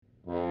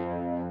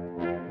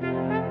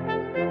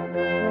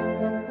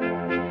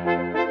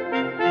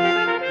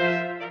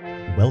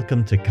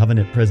Welcome to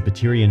Covenant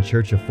Presbyterian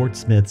Church of Fort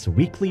Smith's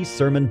weekly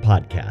sermon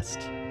podcast.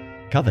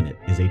 Covenant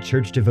is a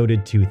church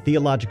devoted to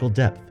theological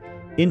depth,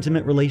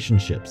 intimate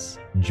relationships,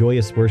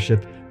 joyous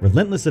worship,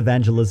 relentless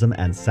evangelism,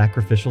 and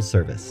sacrificial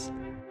service.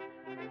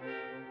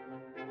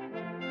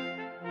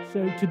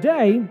 So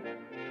today,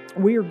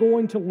 we are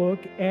going to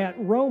look at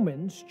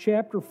Romans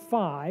chapter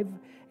 5,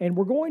 and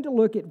we're going to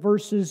look at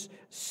verses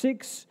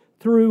 6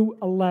 through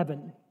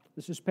 11.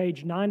 This is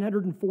page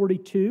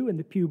 942 in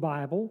the Pew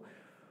Bible.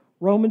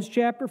 Romans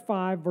chapter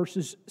 5,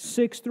 verses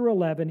 6 through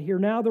 11. Hear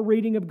now the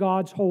reading of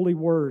God's holy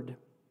word.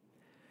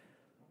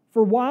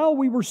 For while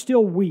we were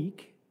still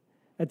weak,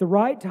 at the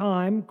right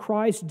time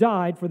Christ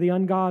died for the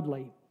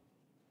ungodly.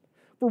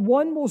 For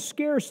one will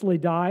scarcely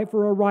die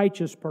for a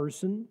righteous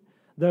person,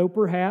 though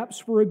perhaps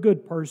for a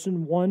good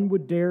person one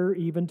would dare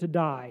even to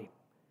die.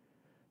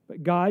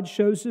 But God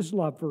shows His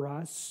love for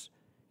us,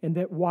 in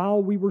that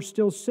while we were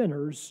still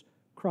sinners,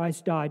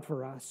 Christ died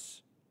for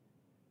us.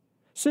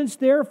 Since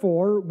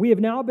therefore we have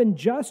now been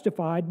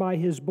justified by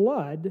His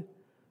blood,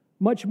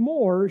 much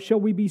more shall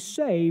we be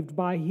saved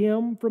by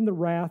Him from the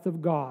wrath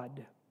of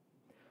God.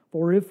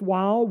 For if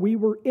while we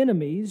were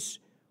enemies,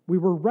 we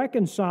were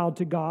reconciled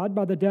to God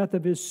by the death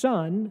of His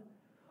Son,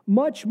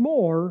 much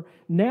more,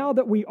 now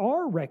that we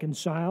are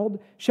reconciled,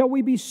 shall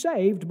we be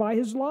saved by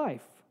His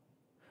life.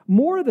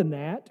 More than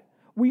that,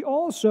 we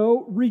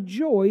also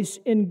rejoice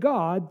in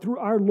God through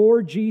our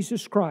Lord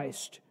Jesus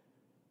Christ,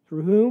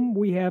 through whom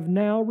we have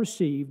now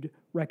received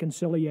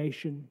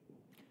reconciliation.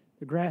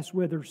 The grass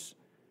withers,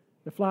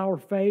 the flower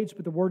fades,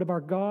 but the word of our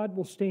God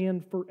will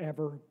stand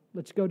forever.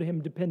 Let's go to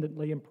Him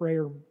dependently in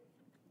prayer.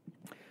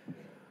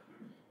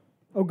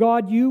 Oh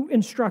God, You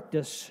instruct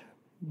us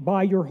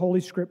by Your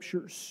holy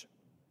scriptures,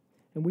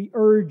 and we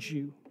urge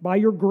You by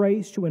Your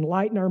grace to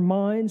enlighten our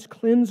minds,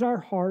 cleanse our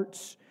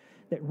hearts,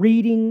 that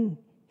reading,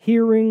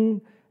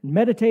 hearing,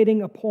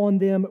 meditating upon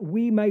them,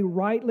 we may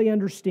rightly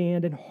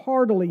understand and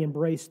heartily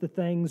embrace the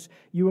things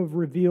You have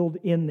revealed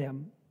in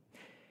them.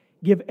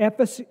 Give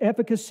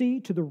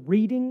efficacy to the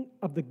reading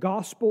of the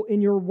gospel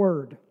in Your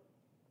word,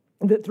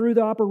 that through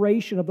the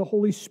operation of the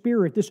Holy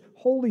Spirit, this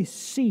holy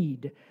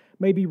seed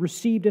may be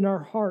received in our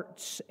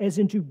hearts as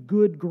into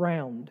good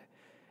ground,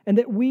 and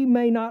that we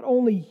may not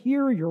only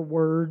hear Your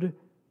word,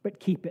 but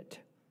keep it,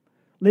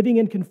 living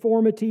in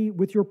conformity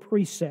with Your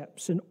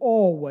precepts and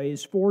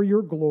always for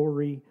Your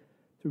glory,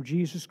 through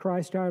Jesus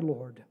Christ our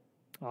Lord.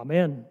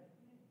 Amen.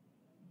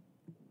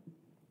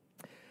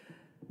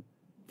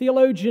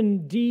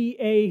 Theologian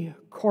D.A.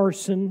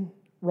 Carson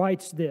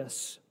writes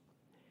this: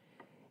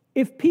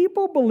 if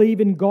people believe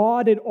in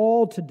God at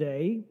all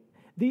today,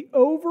 the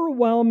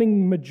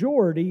overwhelming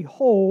majority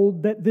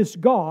hold that this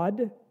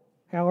God,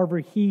 however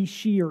he,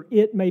 she, or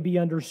it may be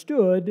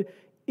understood,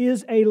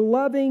 is a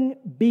loving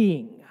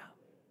being.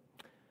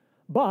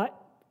 But,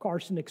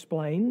 Carson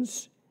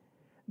explains,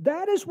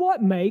 that is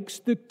what makes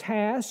the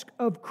task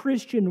of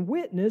Christian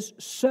witness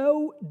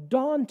so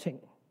daunting.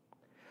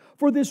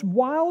 For this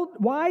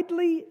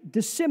widely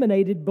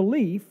disseminated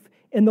belief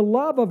in the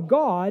love of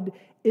God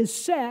is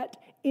set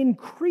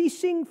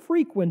increasing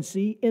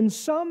frequency in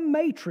some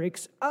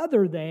matrix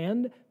other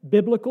than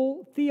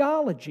biblical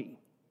theology.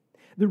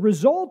 The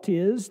result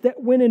is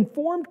that when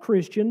informed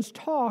Christians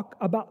talk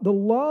about the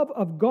love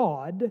of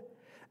God,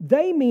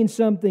 they mean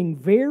something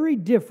very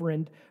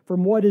different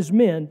from what is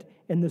meant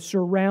in the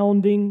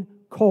surrounding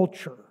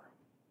culture.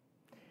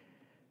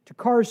 To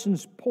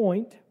Carson's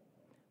point,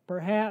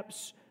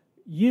 perhaps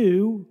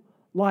you,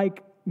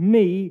 like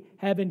me,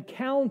 have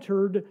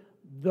encountered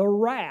the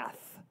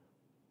wrath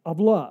of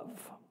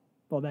love.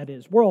 Well, that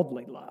is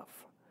worldly love.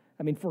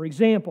 I mean, for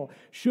example,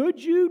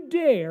 should you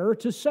dare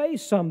to say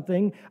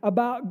something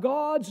about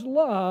God's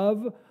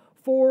love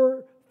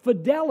for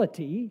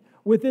fidelity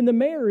within the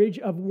marriage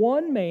of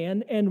one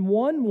man and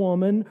one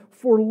woman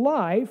for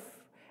life,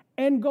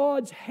 and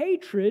God's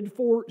hatred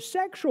for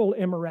sexual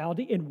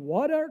immorality, and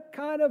what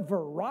kind of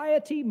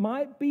variety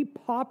might be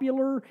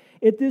popular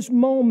at this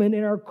moment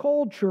in our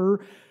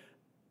culture,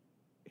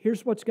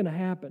 here's what's going to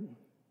happen.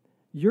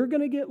 You're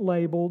going to get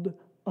labeled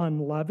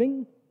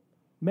unloving,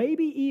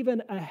 maybe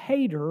even a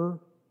hater,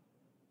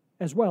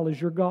 as well as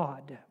your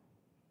God.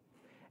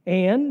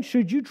 And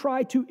should you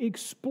try to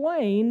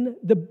explain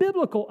the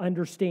biblical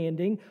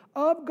understanding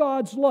of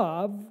God's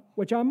love,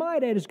 which I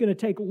might add is going to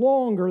take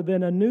longer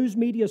than a news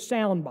media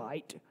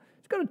soundbite,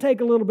 it's going to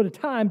take a little bit of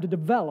time to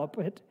develop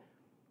it,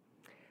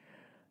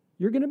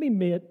 you're going to be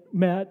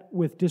met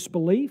with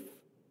disbelief.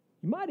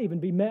 You might even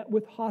be met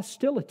with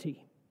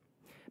hostility.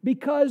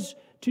 Because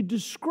to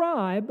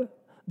describe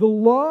the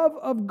love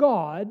of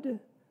God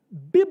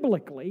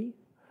biblically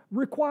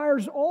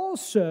requires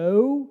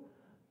also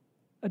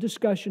a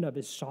discussion of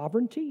His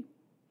sovereignty,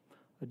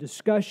 a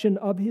discussion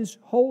of His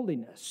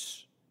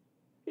holiness.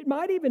 It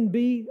might even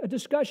be a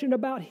discussion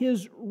about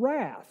His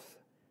wrath,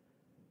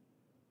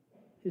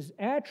 His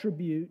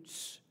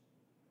attributes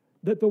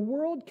that the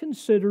world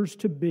considers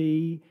to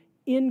be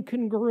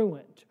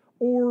incongruent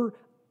or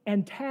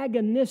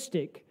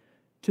antagonistic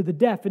to the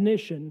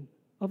definition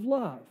of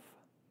love.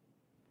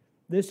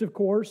 This, of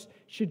course,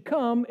 should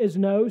come as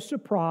no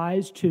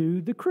surprise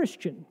to the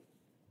Christian.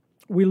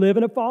 We live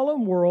in a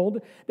fallen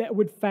world that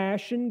would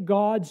fashion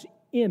God's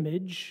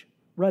image,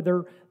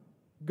 rather,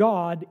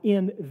 God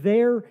in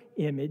their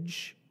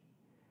image,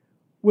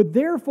 would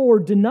therefore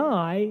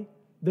deny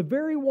the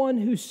very one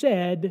who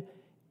said,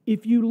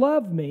 "If you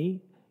love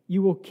me,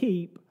 you will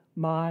keep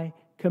my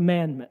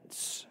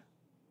commandments."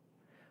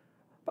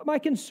 But my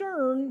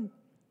concern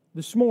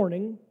this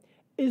morning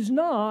is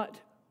not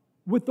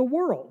with the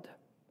world.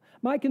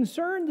 My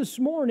concern this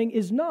morning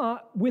is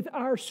not with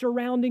our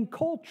surrounding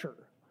culture.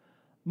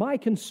 My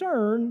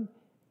concern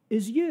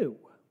is you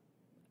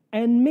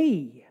and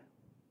me.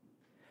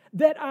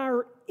 That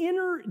our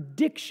inner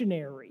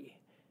dictionary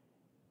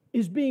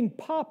is being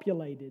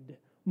populated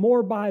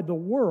more by the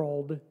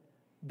world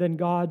than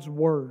God's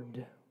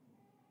Word.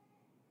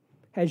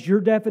 Has your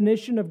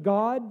definition of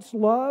God's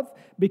love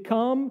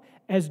become,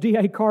 as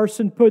D.A.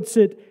 Carson puts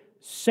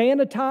it,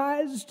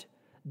 sanitized,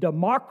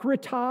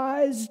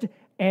 democratized,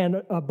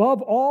 and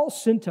above all,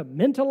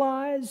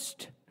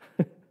 sentimentalized?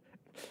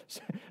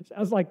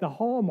 Sounds like the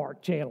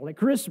Hallmark Channel at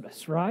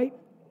Christmas, right?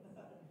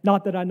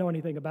 Not that I know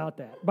anything about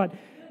that. But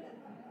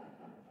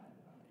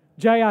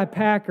J.I.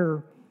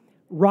 Packer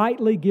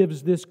rightly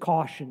gives this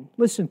caution.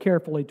 Listen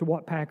carefully to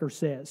what Packer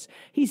says.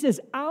 He says,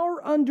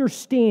 our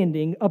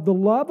understanding of the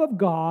love of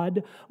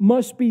God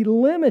must be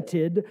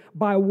limited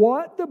by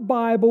what the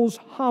Bible's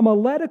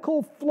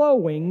homiletical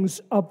flowings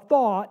of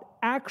thought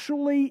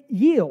actually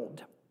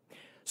yield.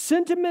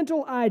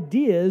 Sentimental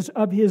ideas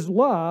of His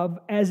love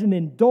as an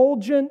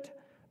indulgent,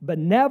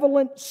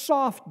 benevolent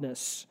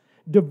softness,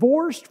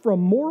 divorced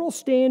from moral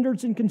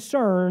standards and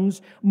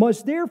concerns,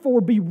 must therefore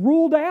be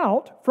ruled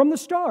out from the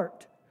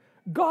start.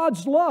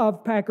 God's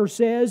love, Packer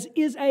says,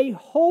 is a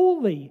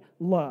holy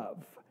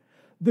love.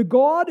 The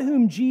God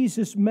whom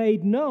Jesus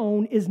made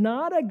known is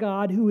not a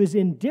God who is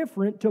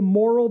indifferent to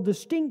moral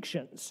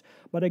distinctions,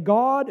 but a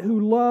God who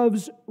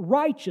loves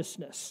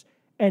righteousness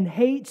and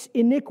hates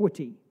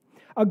iniquity.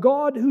 A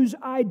God whose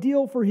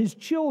ideal for His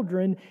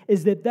children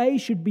is that they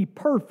should be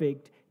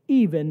perfect,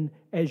 even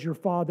as your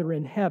Father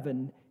in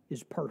heaven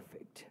is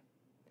perfect.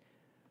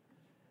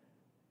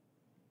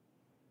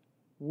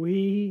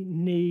 We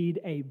need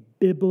a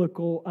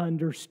biblical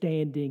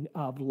understanding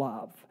of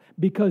love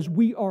because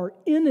we are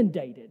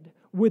inundated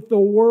with the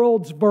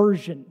world's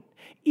version,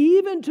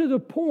 even to the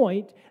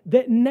point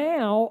that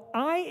now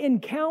I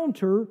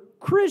encounter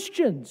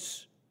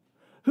Christians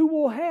who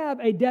will have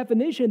a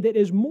definition that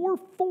is more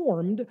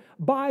formed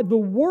by the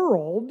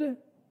world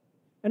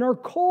and our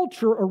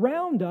culture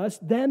around us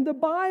than the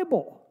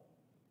Bible.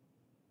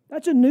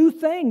 That's a new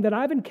thing that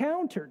I've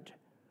encountered.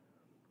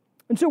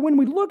 And so when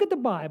we look at the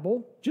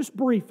Bible, just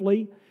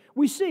briefly,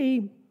 we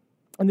see,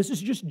 and this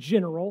is just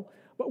general,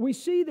 but we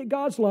see that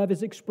God's love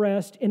is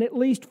expressed in at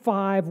least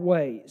 5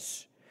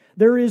 ways.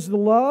 There is the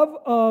love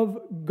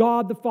of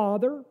God the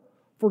Father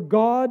for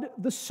God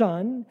the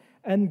Son,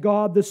 and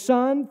God the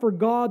Son for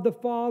God the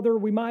Father.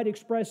 We might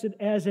express it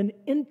as an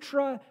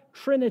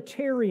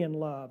intra-Trinitarian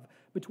love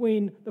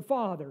between the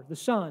Father, the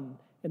Son,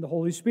 and the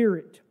Holy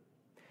Spirit.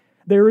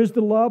 There is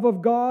the love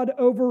of God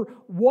over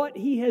what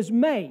He has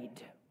made.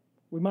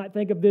 We might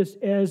think of this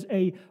as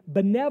a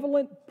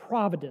benevolent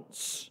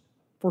providence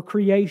for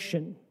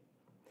creation.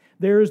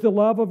 There is the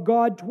love of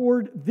God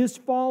toward this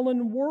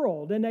fallen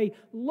world and a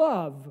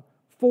love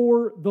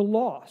for the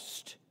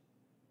lost.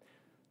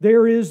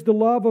 There is the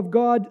love of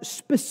God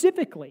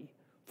specifically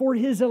for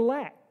His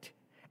elect,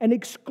 an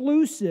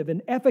exclusive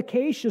and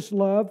efficacious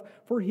love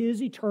for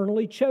His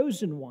eternally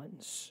chosen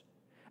ones.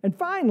 And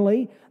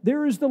finally,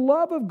 there is the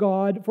love of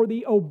God for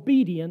the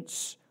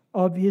obedience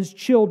of His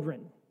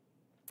children.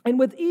 And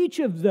with each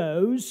of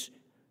those,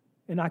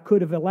 and I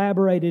could have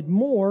elaborated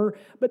more,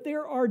 but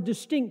there are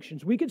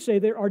distinctions. We could say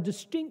there are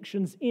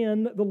distinctions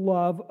in the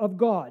love of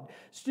God.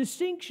 It's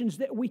distinctions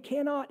that we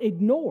cannot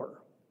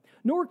ignore,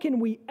 nor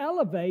can we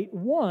elevate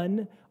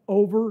one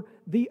over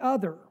the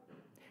other.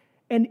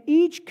 And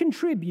each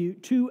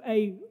contribute to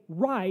a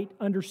right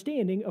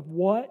understanding of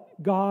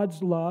what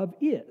God's love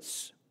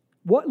is,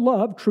 what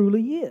love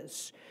truly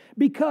is.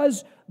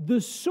 Because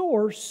the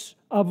source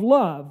of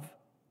love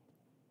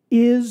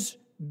is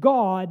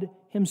God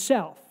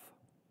Himself.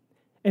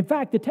 In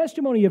fact, the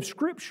testimony of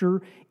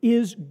Scripture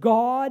is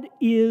God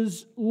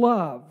is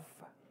love.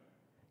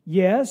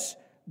 Yes,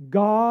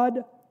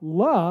 God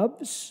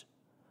loves,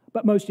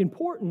 but most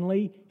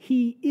importantly,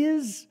 He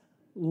is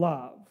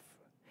love.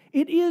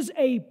 It is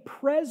a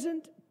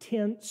present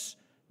tense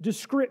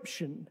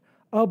description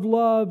of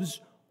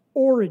love's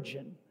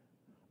origin,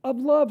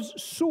 of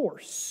love's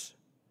source.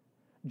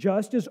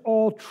 Just as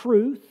all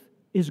truth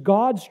is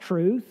God's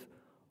truth,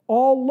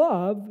 all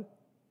love,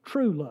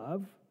 true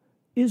love,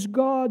 is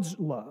God's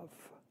love.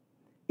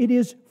 It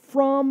is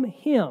from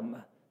Him,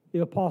 the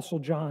Apostle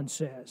John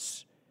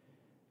says.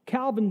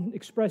 Calvin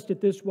expressed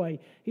it this way.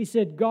 He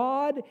said,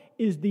 God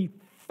is the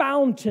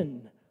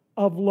fountain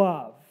of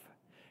love.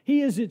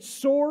 He is its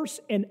source,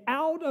 and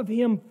out of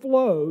Him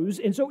flows.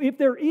 And so if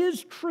there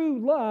is true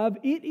love,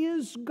 it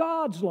is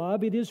God's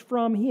love. It is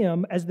from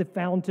Him as the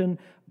fountain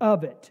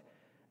of it.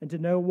 And to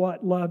know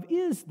what love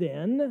is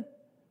then,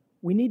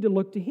 we need to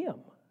look to Him.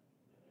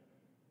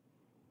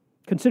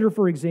 Consider,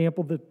 for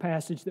example, the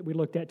passage that we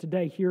looked at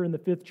today here in the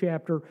 5th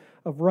chapter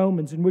of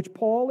Romans, in which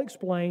Paul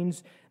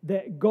explains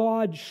that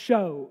God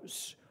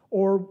shows,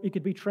 or it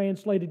could be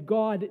translated,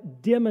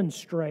 God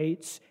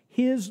demonstrates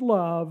His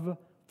love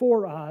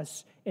for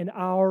us in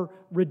our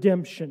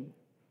redemption.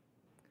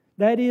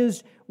 That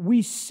is,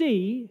 we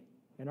see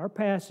in our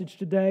passage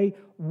today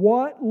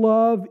what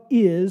love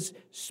is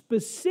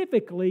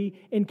specifically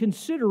in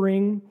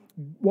considering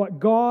what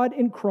God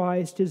in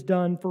Christ has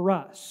done for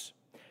us.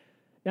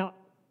 Now,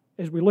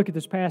 as we look at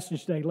this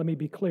passage today, let me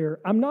be clear.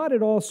 I'm not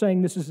at all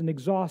saying this is an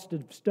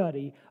exhaustive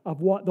study of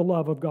what the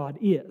love of God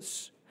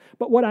is.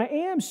 But what I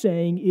am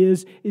saying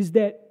is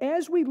that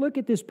as we look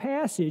at this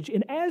passage,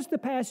 and as the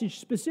passage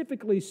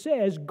specifically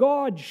says,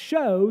 God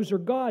shows or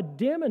God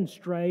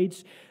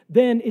demonstrates,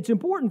 then it's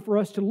important for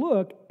us to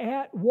look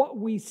at what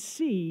we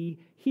see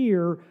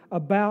here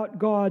about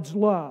God's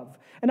love.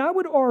 And I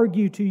would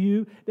argue to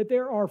you that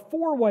there are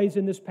 4 ways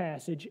in this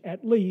passage,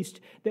 at least,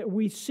 that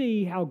we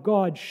see how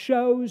God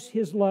shows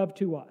His love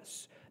to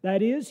us.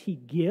 That is, He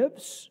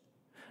gives.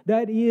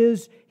 That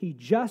is, He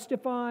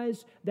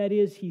justifies. That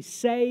is, He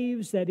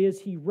saves. That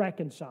is, He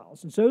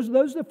reconciles. And so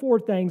those are the 4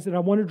 things that I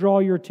want to draw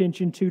your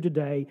attention to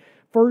today.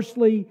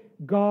 Firstly,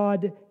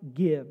 God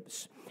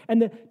gives.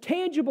 And the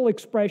tangible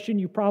expression,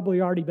 you've probably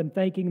already been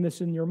thinking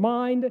this in your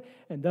mind,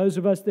 and those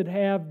of us that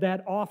have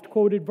that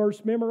oft-quoted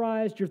verse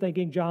memorized, you're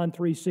thinking John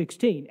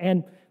 3:16.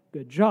 And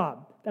good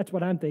job. That's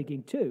what I'm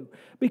thinking too.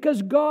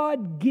 Because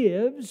God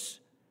gives,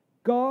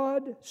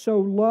 God so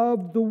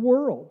loved the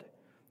world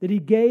that He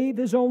gave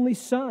His only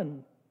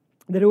Son,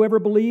 that whoever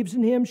believes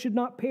in Him should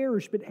not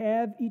perish but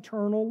have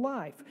eternal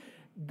life.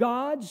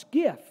 God's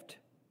gift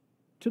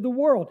to the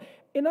world.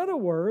 In other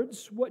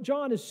words, what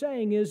John is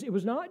saying is it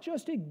was not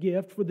just a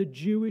gift for the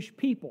Jewish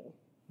people,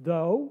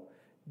 though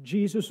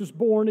Jesus was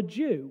born a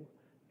Jew,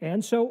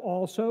 and so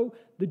also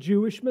the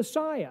Jewish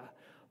Messiah.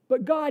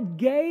 But God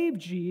gave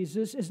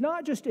Jesus as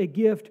not just a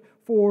gift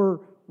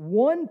for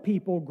one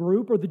people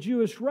group or the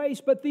Jewish race,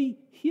 but the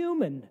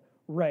human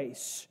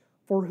race,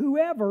 for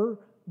whoever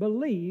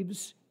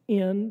believes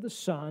in the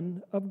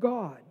Son of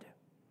God.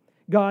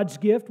 God's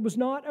gift was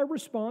not a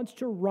response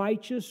to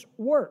righteous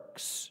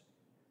works,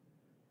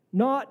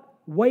 not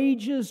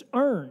wages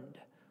earned,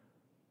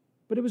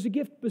 but it was a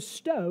gift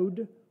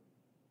bestowed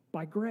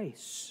by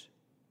grace.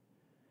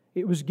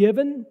 It was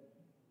given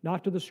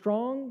not to the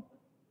strong,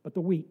 but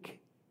the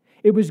weak.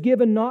 It was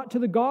given not to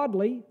the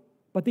godly,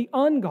 but the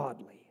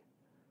ungodly.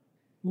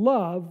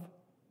 Love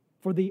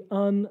for the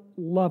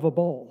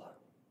unlovable.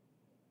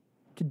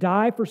 To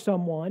die for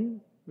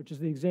someone, which is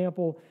the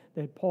example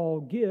that Paul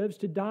gives,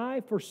 to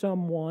die for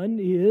someone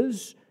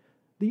is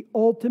the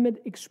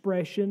ultimate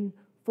expression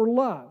for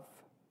love.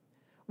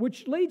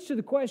 Which leads to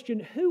the question,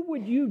 who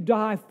would you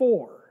die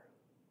for?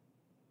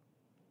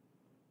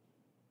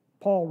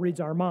 Paul reads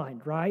our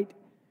mind, right?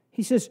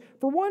 He says,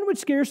 for one would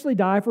scarcely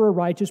die for a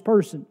righteous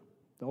person,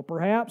 though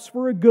perhaps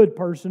for a good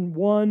person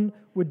one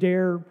would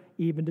dare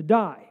even to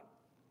die.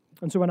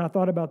 And so when I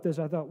thought about this,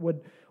 I thought,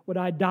 would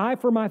I die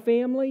for my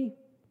family?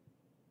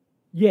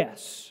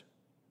 Yes.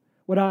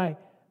 Would I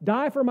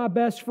die for my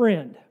best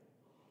friend?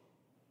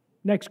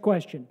 Next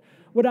question.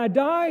 Would I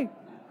die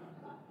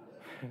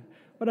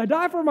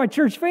for my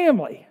church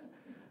family?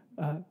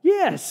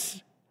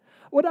 Yes.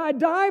 Would I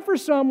die for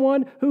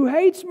someone who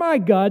hates my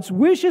guts,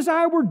 wishes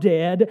I were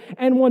dead,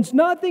 and wants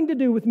nothing to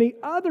do with me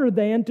other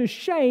than to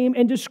shame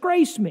and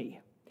disgrace me?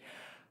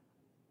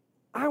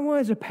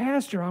 As a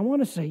pastor, I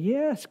want to say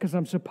yes because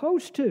I'm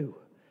supposed to.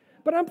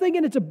 But I'm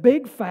thinking it's a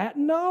big fat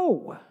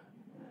no.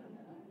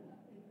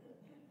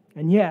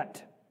 And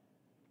yet,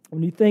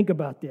 when you think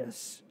about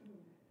this,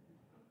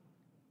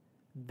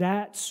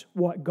 that's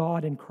what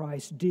God in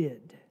Christ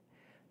did.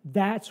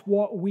 That's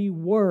what we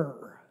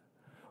were.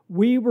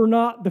 We were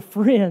not the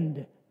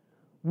friend.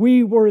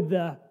 We were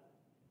the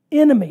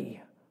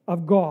enemy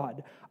of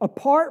God.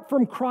 Apart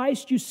from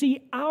Christ, you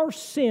see, our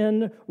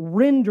sin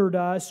rendered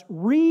us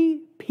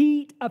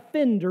repeat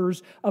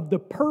offenders of the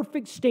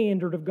perfect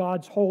standard of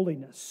God's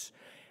holiness.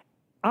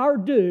 Our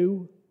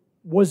due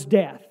was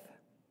death.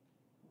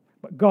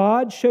 But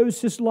God shows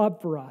His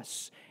love for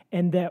us,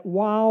 and that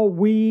while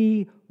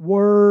we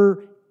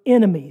were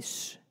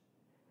enemies,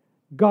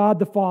 God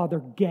the Father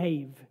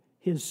gave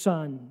His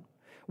Son.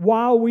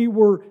 While we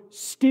were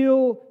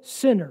still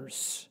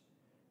sinners,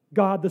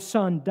 God the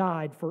Son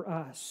died for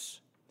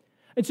us.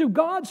 And so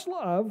God's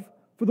love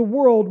for the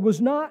world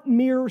was not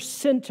mere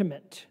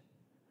sentiment,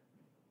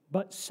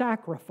 but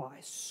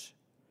sacrifice.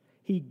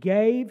 He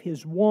gave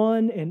His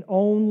one and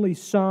only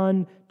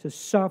Son to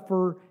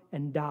suffer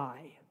and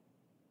die.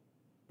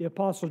 The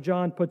Apostle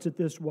John puts it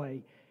this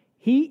way: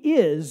 He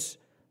is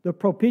the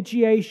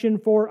propitiation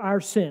for our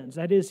sins.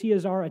 That is, He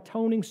is our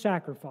atoning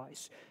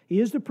sacrifice. He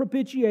is the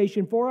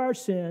propitiation for our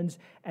sins,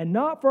 and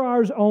not for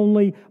ours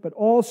only, but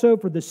also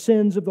for the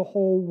sins of the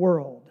whole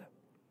world.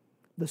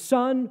 The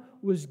Son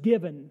was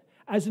given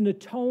as an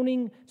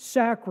atoning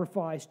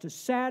sacrifice to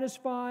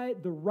satisfy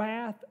the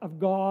wrath of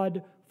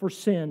God for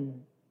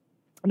sin.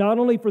 Not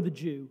only for the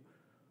Jew,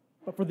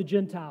 but for the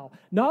Gentile.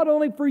 Not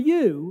only for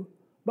you,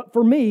 but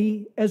for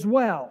me as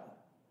well.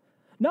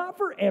 Not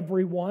for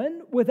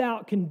everyone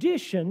without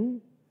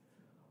condition,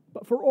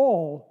 but for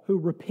all who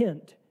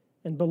repent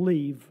and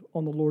believe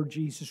on the Lord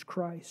Jesus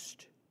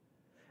Christ.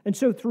 And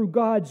so through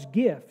God's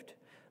gift,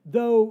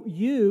 though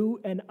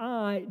you and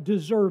I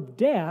deserve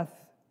death,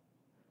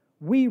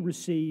 we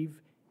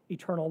receive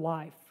eternal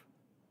life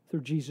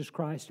through Jesus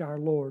Christ our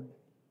Lord.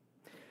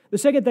 The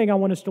second thing I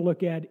want us to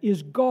look at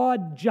is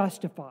God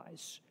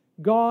justifies.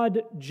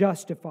 God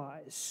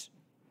justifies.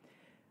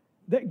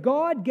 That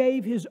God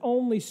gave His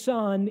only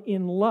Son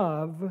in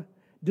love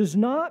does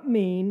not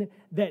mean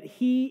that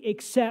He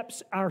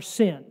accepts our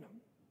sin.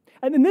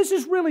 And this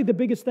is really the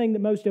biggest thing that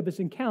most of us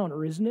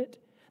encounter, isn't it?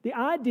 The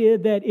idea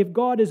that if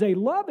God is a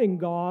loving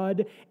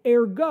God,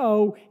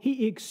 ergo,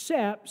 He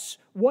accepts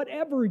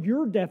whatever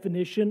your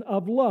definition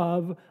of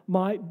love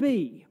might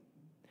be.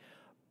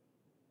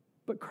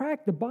 But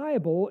crack the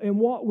Bible, and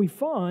what we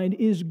find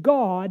is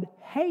God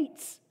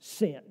hates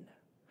sin.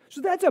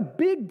 So that's a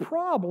big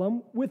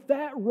problem with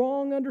that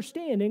wrong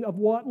understanding of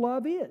what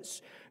love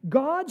is.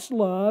 God's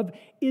love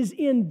is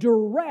in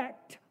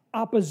direct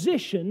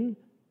opposition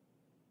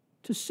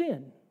to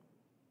sin.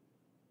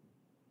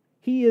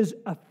 He is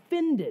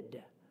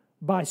offended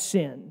by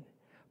sin,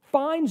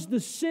 finds the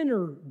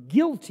sinner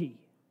guilty,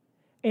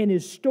 and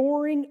is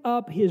storing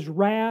up His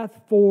wrath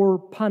for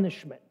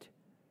punishment.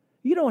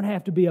 You don't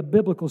have to be a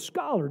biblical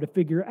scholar to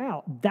figure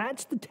out.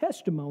 That's the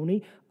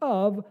testimony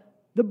of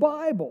the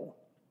Bible.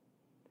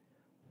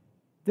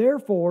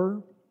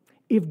 Therefore,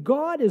 if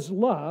God is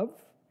love,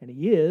 and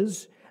He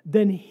is,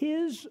 then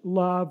His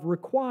love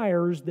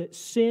requires that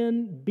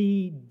sin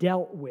be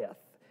dealt with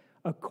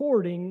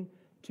according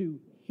to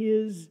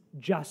His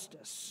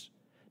justice.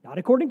 Not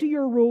according to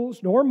your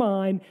rules, nor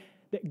mine,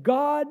 that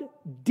God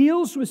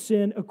deals with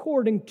sin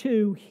according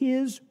to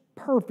His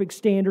perfect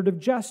standard of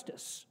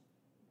justice.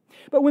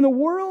 But when the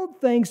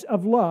world thinks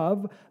of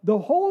love, the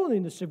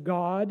holiness of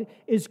God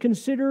is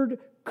considered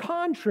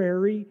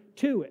contrary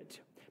to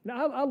it.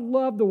 Now, I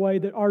love the way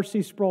that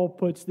R.C. Sproul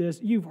puts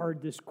this. You've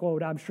heard this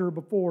quote, I'm sure,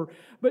 before.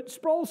 But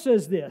Sproul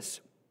says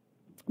this: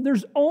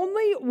 there's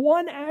only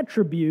one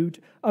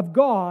attribute of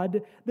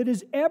God that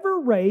is ever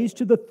raised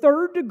to the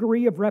third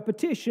degree of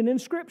repetition in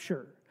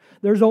Scripture.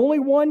 There's only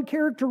one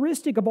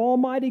characteristic of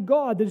Almighty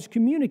God that is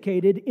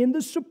communicated in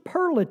the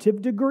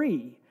superlative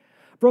degree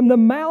from the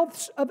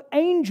mouths of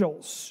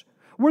angels,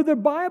 where the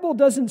Bible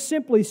doesn't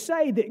simply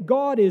say that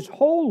God is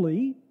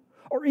holy,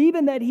 or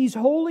even that He's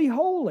holy,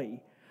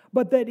 holy,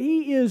 but that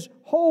He is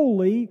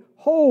holy,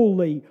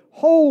 holy,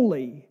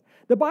 holy.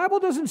 The Bible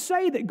doesn't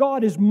say that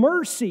God is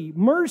mercy,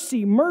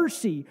 mercy,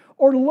 mercy,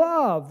 or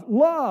love,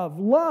 love,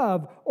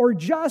 love, or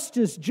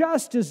justice,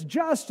 justice,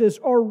 justice,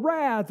 or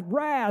wrath,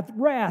 wrath,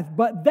 wrath,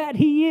 but that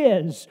He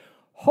is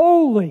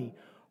holy,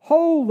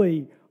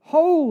 holy,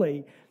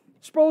 holy.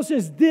 Sproul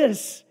says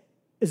this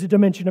is a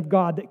dimension of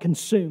God that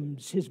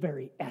consumes His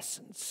very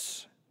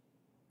essence.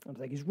 I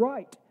think he's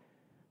right.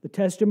 The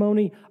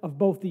testimony of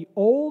both the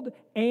Old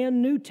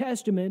and New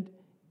Testament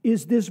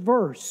is this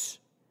verse: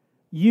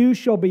 you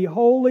shall be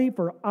holy,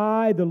 for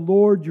I, the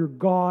Lord your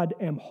God,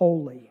 am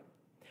holy.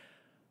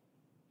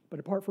 But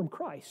apart from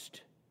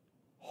Christ,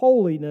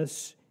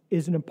 holiness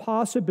is an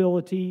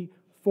impossibility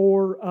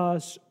for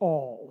us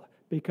all,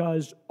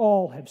 because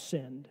all have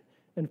sinned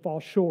and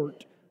fall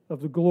short of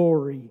the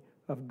glory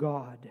of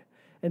God.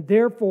 And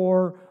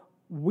therefore,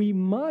 we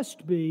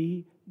must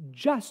be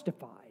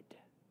justified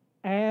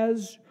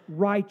as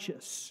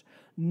righteous,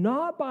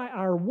 not by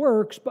our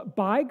works, but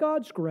by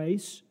God's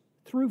grace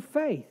through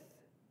faith.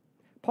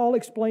 Paul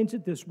explains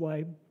it this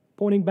way,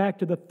 pointing back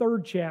to the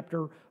 3rd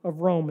chapter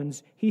of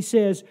Romans. He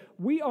says,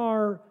 we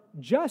are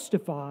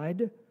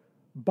justified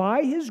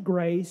by His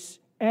grace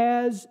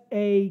as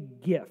a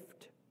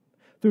gift,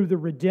 through the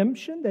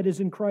redemption that is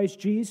in Christ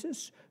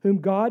Jesus,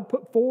 whom God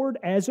put forward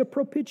as a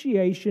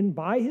propitiation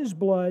by His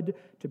blood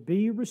to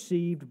be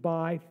received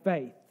by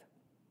faith.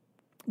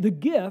 The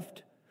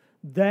gift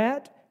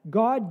that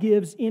God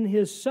gives in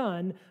His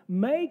Son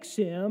makes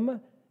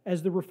Him,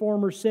 as the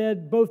Reformer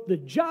said, both the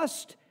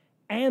just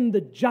and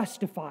the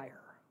justifier.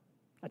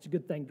 That's a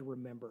good thing to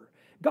remember.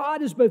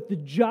 God is both the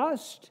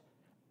just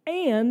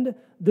and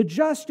the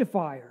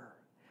justifier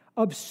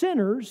of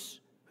sinners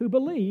who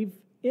believe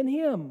in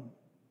Him.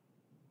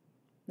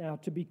 Now,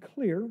 to be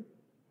clear,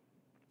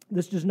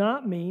 this does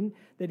not mean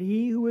that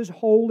He who is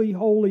holy,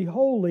 holy,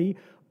 holy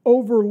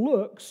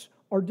overlooks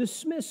or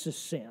dismisses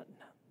sin.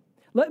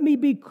 Let me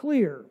be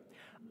clear.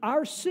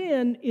 Our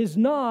sin is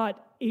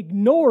not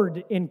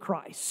ignored in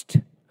Christ.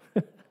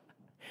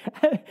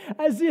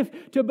 As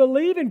if to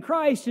believe in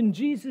Christ and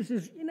Jesus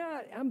is,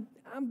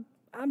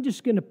 I'm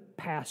just going to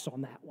pass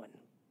on that one.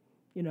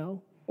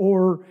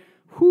 Or,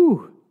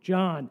 whew,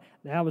 John,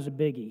 that was a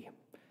biggie.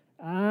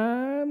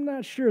 I'm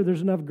not sure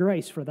there's enough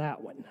grace for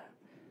that one,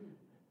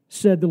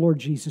 said the Lord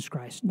Jesus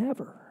Christ.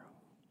 Never.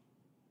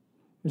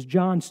 As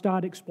John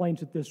Stott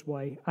explains it this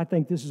way, I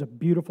think this is a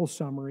beautiful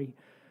summary.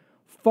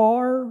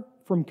 Far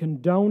from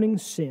condoning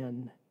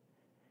sin,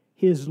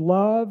 His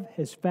love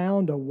has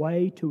found a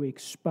way to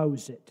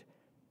expose it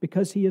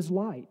because He is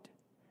light,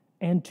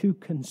 and to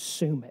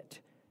consume it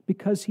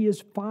because He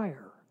is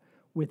fire,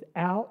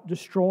 without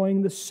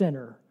destroying the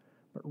sinner,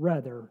 but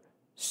rather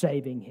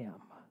saving him.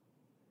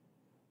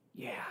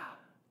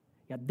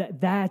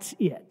 That's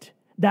it.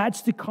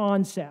 That's the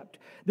concept.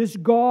 This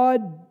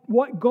God,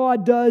 what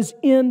God does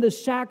in the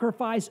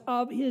sacrifice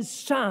of His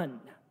Son,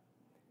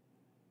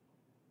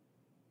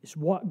 is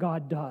what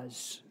God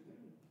does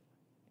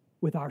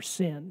with our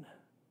sin.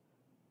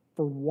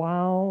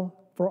 For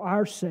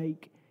our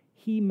sake,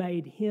 He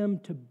made Him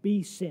to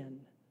be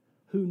sin,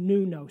 who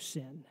knew no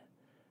sin,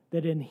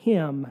 that in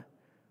Him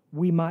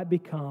we might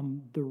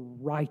become the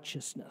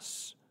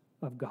righteousness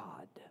of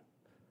God.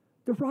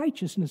 The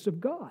righteousness of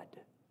God.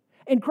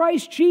 In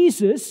Christ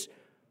Jesus,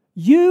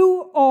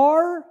 you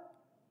are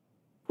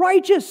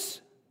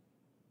righteous.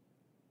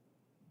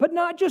 But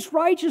not just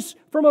righteous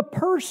from a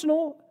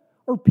personal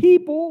or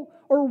people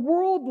or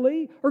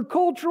worldly or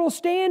cultural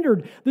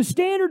standard. The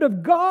standard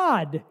of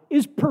God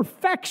is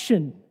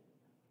perfection.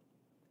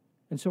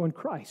 And so in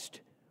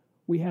Christ,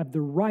 we have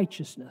the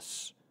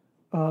righteousness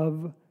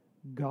of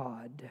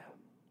God.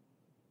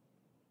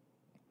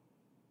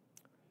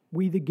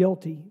 We, the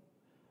guilty,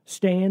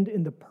 stand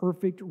in the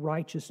perfect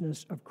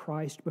righteousness of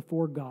Christ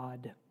before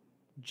God,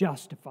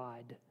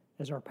 justified,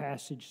 as our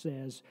passage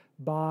says,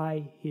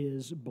 by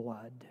His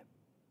blood.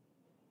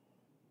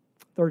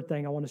 Third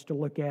thing I want us to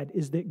look at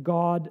is that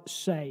God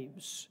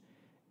saves.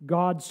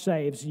 God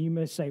saves. And you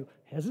may say,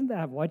 isn't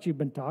that what you've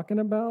been talking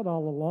about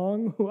all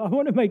along? I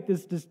want to make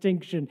this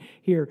distinction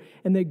here,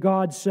 and that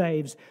God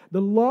saves.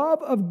 The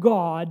love of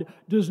God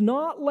does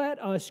not let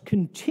us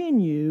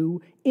continue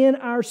in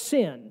our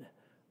sin,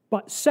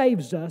 but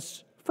saves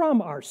us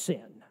from our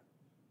sin.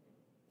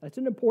 That's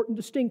an important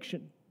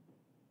distinction.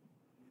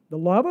 The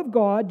love of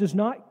God does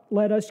not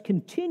let us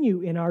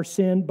continue in our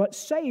sin, but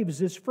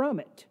saves us from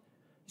it.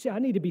 See, I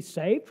need to be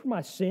saved from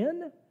my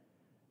sin?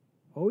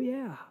 Oh,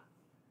 yeah.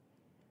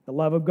 The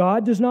love of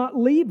God does not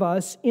leave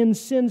us in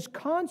sin's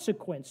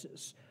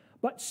consequences,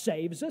 but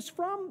saves us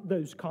from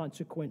those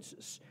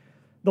consequences.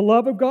 The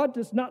love of God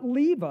does not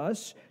leave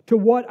us to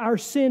what our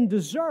sin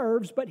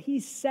deserves, but He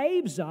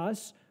saves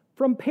us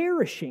from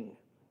perishing.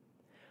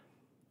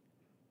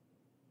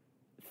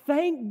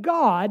 Thank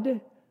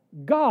God,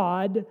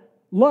 God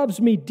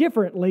loves me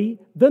differently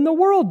than the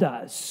world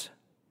does.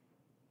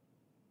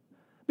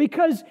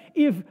 Because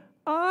if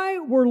I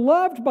were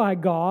loved by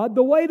God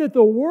the way that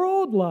the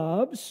world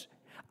loves,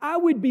 I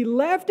would be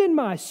left in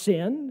my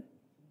sin.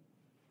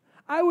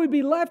 I would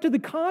be left to the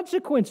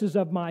consequences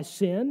of my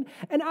sin,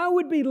 and I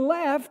would be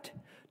left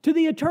to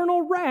the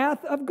eternal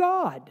wrath of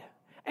God.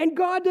 And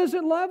God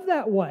doesn't love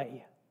that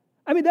way.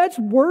 I mean, that's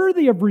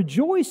worthy of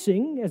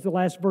rejoicing, as the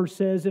last verse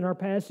says in our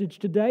passage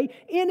today,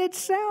 in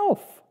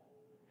itself.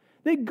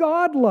 That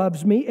God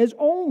loves me as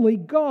only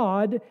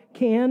God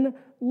can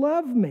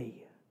love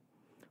me.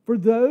 For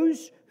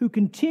those who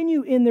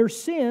continue in their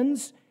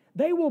sins,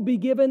 they will be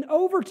given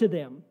over to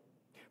them.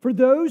 For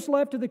those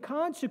left to the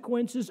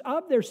consequences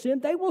of their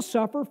sin, they will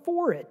suffer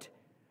for it.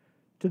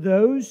 To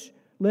those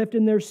left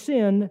in their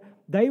sin,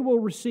 they will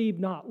receive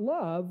not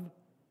love,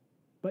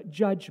 but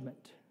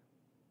judgment.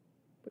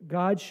 But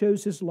God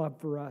shows His love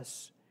for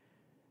us,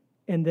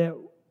 and that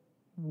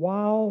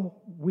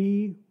while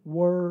we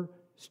were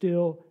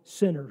still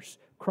sinners,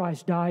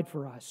 Christ died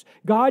for us.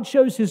 God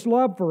shows His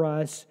love for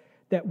us,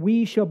 that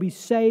we shall be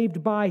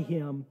saved by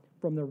Him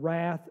from the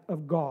wrath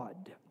of God.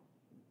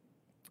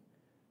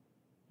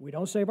 We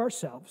don't save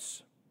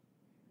ourselves.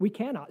 We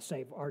cannot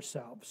save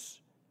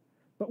ourselves.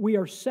 But we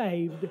are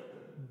saved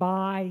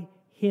by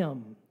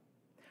Him.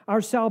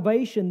 Our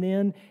salvation,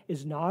 then,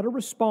 is not a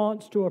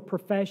response to a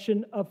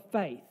profession of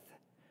faith.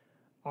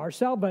 Our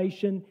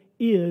salvation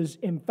is,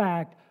 in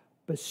fact,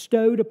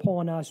 bestowed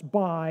upon us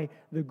by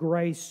the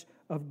grace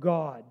of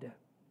God.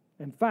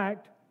 In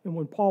fact, and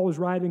when Paul was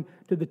writing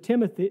to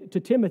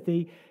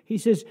Timothy, he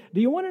says,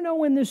 do you want to know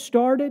when this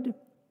started?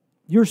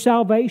 Your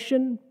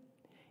salvation?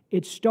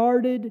 It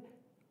started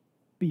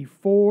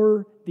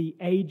before the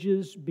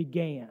ages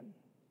began.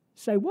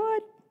 Say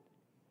what?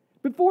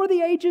 Before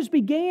the ages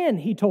began,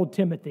 he told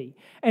Timothy.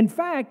 In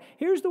fact,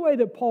 here's the way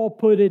that Paul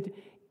put it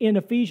in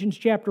Ephesians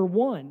chapter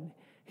 1.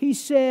 He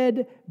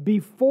said,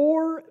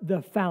 before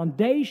the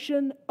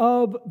foundation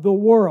of the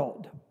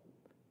world,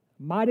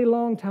 mighty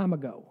long time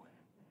ago,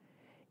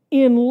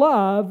 in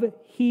love,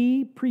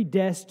 He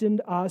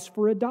predestined us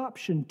for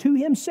adoption to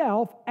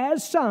Himself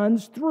as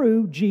sons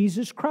through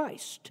Jesus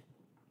Christ.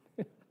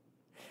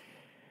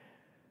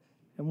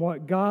 And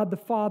what God the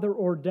Father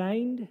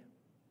ordained,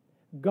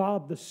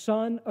 God the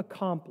Son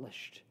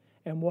accomplished.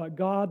 And what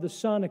God the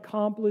Son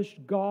accomplished,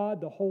 God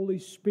the Holy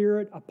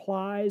Spirit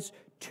applies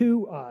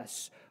to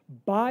us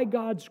by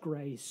God's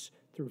grace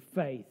through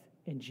faith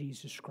in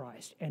Jesus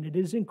Christ. And it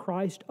is in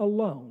Christ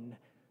alone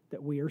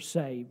that we are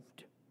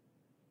saved.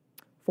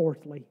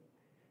 Fourthly,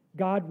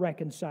 God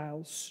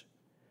reconciles.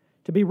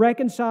 To be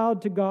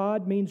reconciled to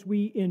God means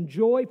we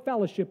enjoy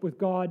fellowship with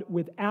God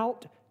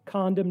without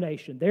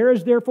condemnation. There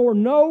is therefore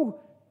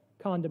no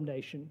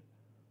condemnation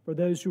for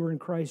those who are in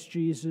Christ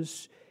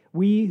Jesus.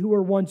 We who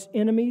were once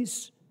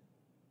enemies,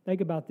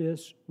 think about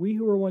this, we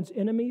who were once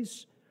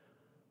enemies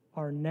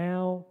are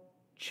now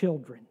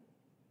children.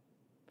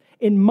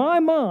 In my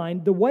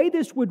mind, the way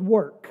this would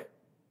work,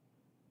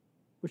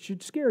 which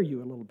should scare you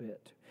a little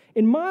bit,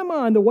 in my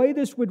mind, the way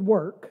this would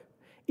work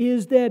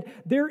is that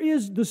there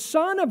is the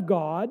Son of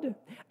God,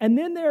 and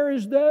then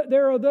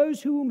there are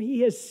those whom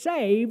He has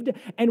saved,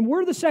 and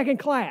we're the second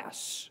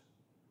class.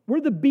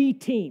 We're the B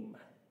team.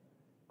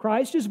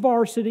 Christ is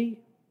varsity,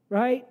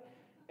 right?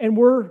 And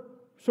we're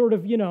sort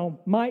of,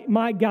 my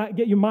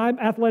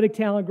athletic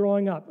talent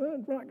growing up.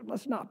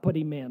 Let's not put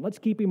him in. Let's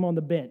keep him on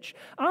the bench.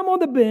 I'm on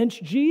the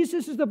bench.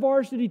 Jesus is the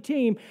varsity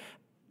team.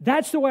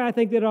 That's the way I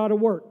think that ought to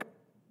work.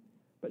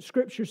 But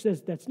Scripture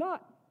says that's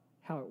not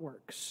how it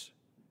works.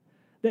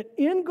 That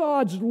in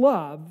God's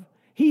love,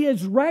 He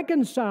has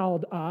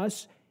reconciled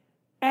us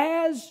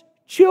as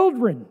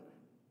children.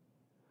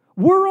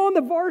 We're on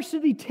the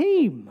varsity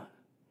team.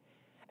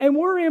 And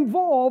we're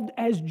involved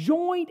as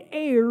joint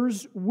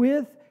heirs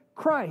with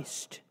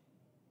Christ.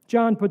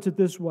 John puts it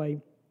this way: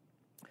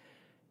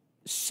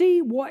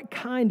 see what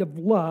kind of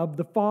love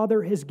the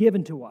Father has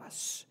given to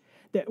us,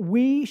 that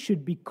we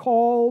should be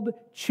called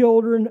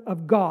children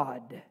of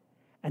God.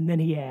 And then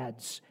he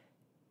adds,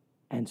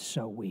 and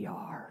so we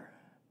are.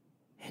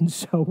 And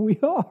so we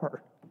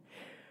are.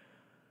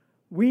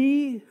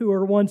 We who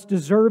are once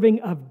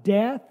deserving of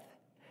death,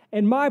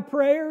 and my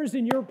prayers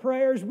and your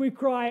prayers, we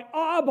cry,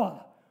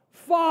 Abba,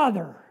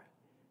 Father,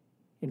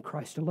 in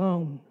Christ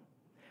alone.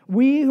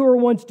 We who are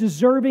once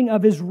deserving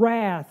of His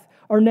wrath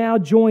are now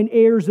joint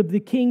heirs of the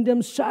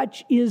kingdom.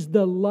 Such is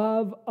the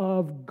love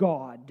of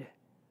God,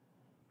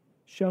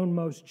 shown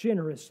most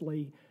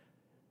generously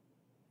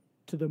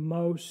to the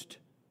most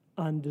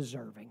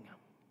undeserving.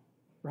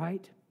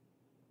 Right?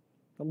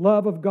 The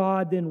love of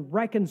God then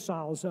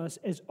reconciles us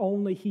as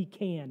only He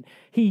can.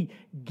 He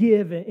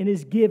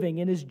is giving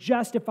and is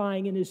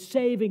justifying and is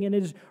saving and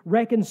is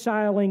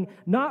reconciling,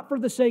 not for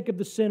the sake of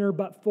the sinner,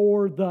 but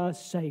for the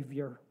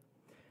Savior.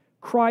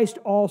 Christ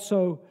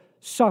also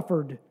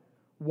suffered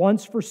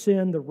once for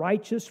sin, the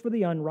righteous for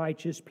the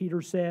unrighteous,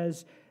 Peter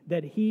says,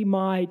 that He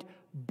might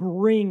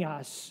bring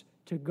us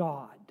to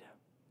God.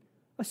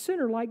 A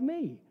sinner like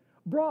me,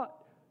 brought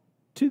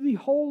to the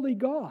holy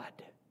God.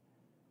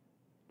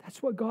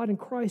 That's what God in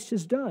Christ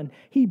has done.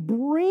 He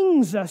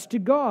brings us to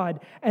God,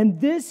 and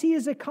this He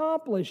has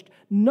accomplished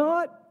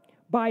not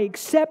by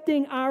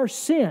accepting our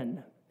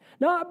sin,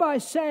 not by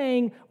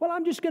saying, well,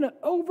 I'm just going to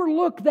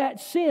overlook that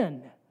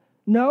sin.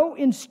 No,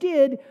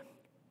 instead,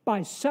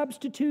 by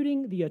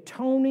substituting the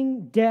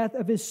atoning death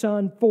of His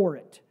Son for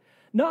it.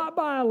 Not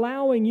by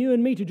allowing you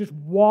and me to just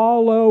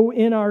wallow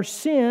in our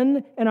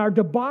sin and our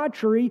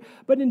debauchery,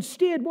 but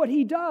instead what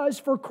He does,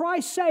 for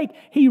Christ's sake,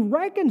 He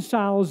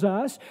reconciles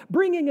us,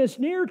 bringing us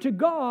near to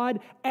God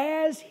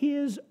as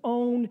His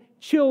own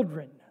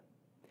children.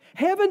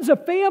 Heaven's a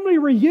family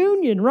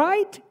reunion,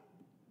 right?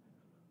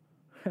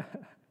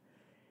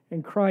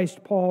 In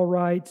Christ, Paul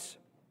writes,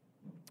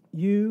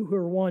 you who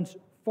are once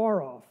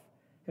far off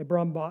have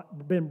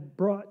been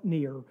brought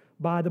near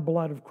by the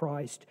blood of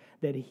Christ,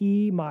 that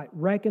He might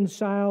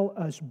reconcile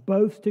us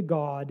both to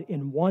God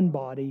in one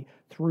body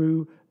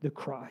through the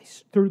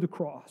cross.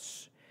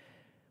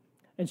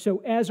 And so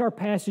as our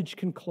passage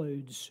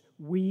concludes,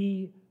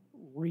 we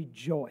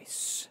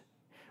rejoice.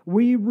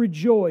 We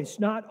rejoice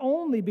not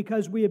only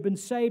because we have been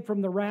saved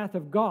from the wrath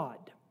of God,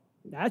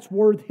 that's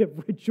worthy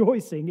of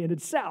rejoicing in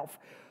itself,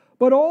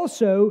 but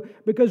also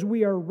because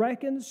we are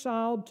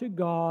reconciled to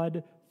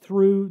God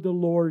through the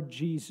Lord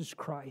Jesus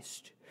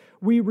Christ.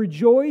 We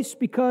rejoice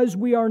because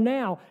we are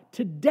now,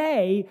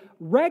 today,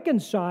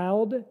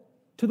 reconciled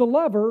to the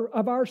lover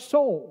of our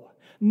soul.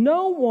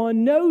 No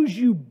one knows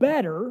you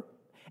better,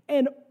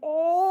 and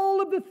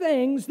all of the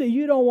things that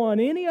you don't want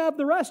any of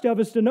the rest of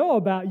us to know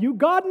about you,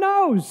 God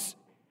knows.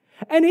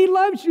 And He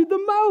loves you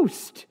the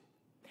most.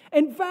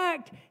 In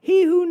fact,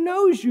 He who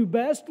knows you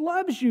best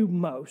loves you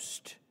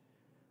most.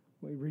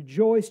 We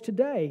rejoice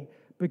today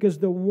because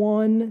the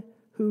one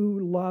who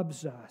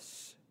loves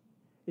us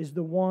is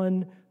the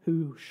one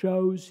who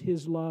shows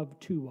His love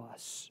to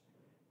us,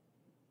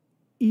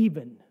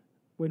 even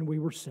when we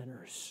were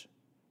sinners.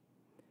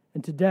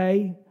 And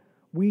today,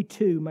 we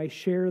too may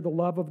share the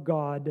love of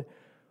God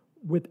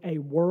with a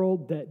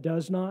world that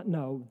does not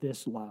know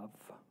this love.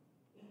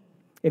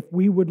 If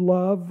we would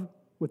love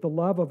with the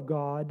love of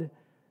God,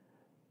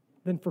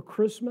 then for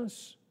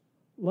Christmas,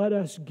 let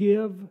us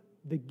give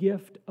the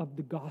gift of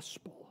the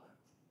gospel.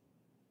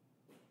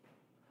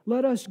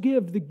 Let us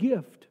give the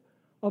gift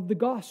of the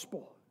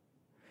gospel.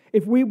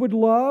 If we would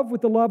love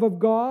with the love of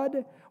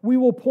God, we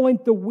will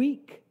point the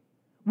weak,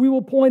 We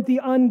will point the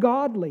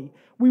ungodly.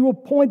 We will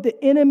point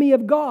the enemy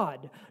of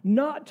God,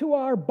 not to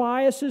our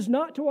biases,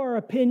 not to our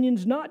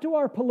opinions, not to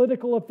our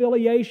political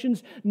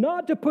affiliations,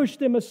 not to push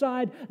them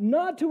aside,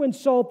 not to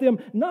insult them,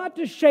 not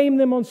to shame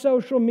them on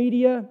social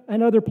media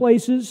and other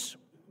places.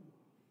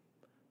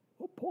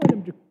 We'll point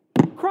them to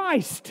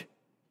Christ.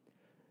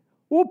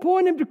 We'll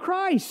point them to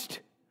Christ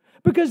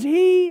because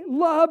He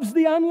loves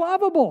the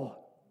unlovable.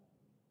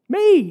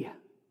 Me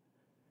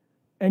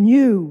and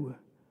you.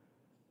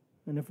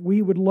 And if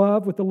we would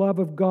love with the love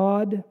of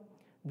God,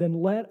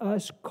 then let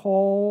us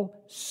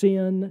call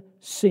sin,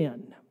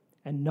 sin,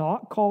 and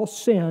not call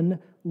sin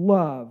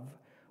love,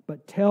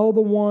 but tell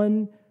the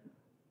one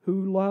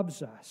who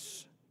loves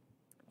us.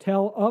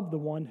 Tell of the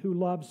one who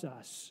loves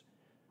us.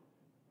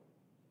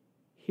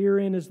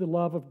 Herein is the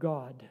love of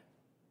God,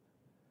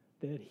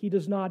 that He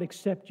does not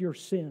accept your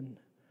sin,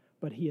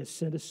 but He has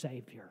sent a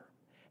Savior.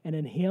 And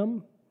in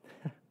Him,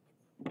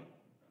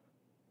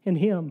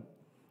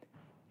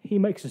 He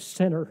makes a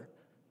sinner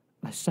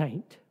a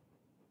saint.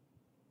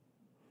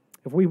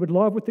 If we would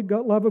love with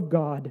the love of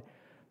God,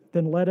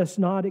 then let us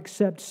not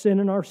accept sin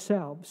in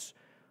ourselves,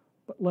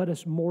 but let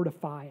us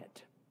mortify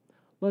it.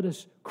 Let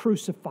us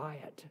crucify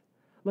it.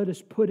 Let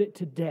us put it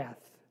to death,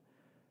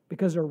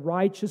 because a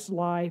righteous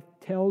life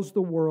tells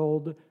the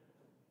world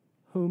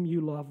whom you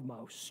love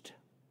most.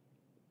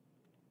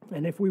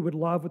 And if we would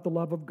love with the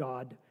love of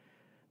God,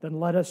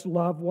 then let us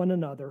love one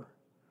another,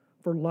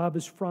 for love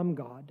is from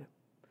God.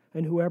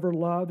 And whoever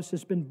loves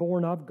has been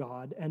born of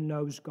God and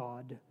knows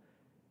God.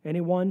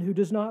 Anyone who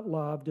does not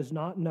love does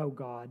not know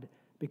God,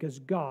 because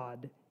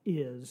God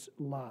is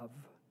love.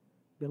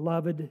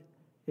 Beloved,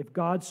 if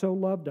God so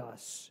loved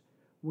us,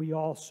 we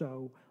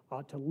also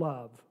ought to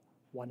love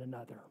one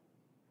another.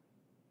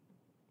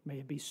 May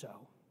it be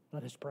so.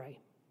 Let us pray.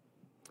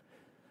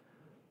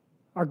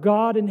 Our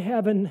God in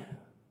heaven,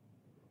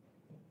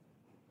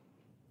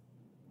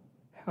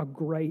 how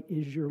great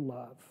is your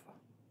love.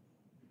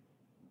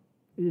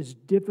 It is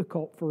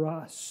difficult for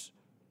us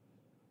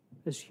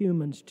as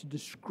humans to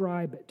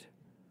describe it.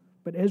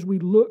 But as we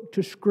look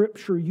to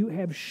Scripture, you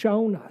have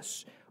shown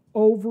us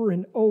over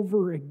and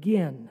over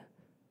again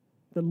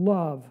the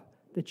love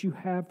that you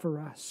have for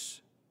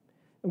us.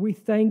 And we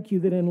thank you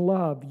that in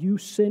love you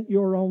sent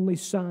your only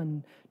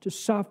Son to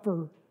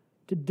suffer,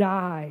 to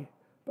die,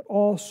 but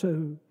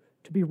also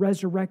to be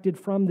resurrected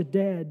from the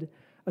dead,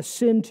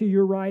 ascend to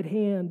your right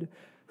hand,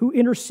 who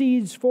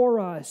intercedes for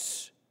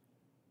us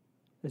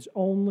as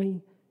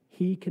only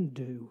He can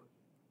do.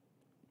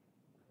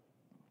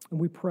 And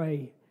we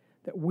pray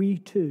that we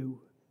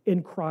too,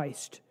 in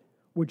Christ,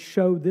 would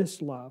show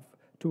this love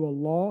to a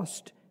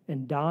lost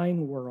and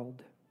dying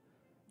world,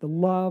 the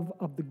love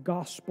of the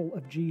gospel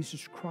of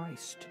Jesus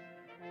Christ,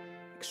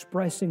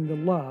 expressing the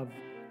love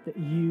that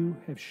you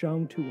have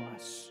shown to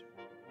us.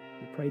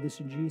 We pray this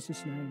in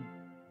Jesus' name.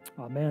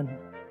 Amen.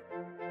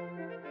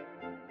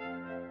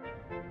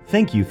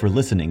 Thank you for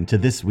listening to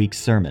this week's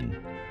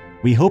sermon.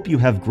 We hope you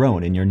have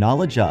grown in your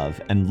knowledge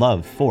of and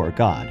love for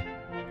God.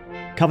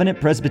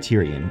 Covenant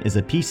Presbyterian is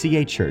a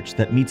PCA church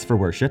that meets for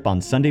worship on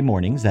Sunday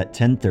mornings at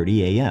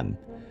 10:30 a.m.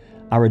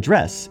 Our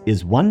address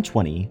is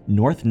 120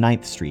 North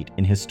 9th Street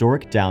in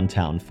historic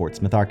downtown Fort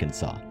Smith,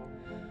 Arkansas.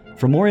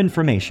 For more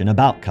information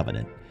about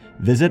Covenant,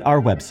 visit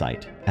our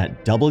website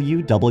at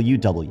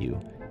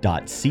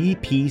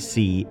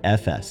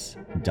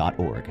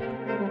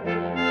www.cpcfs.org.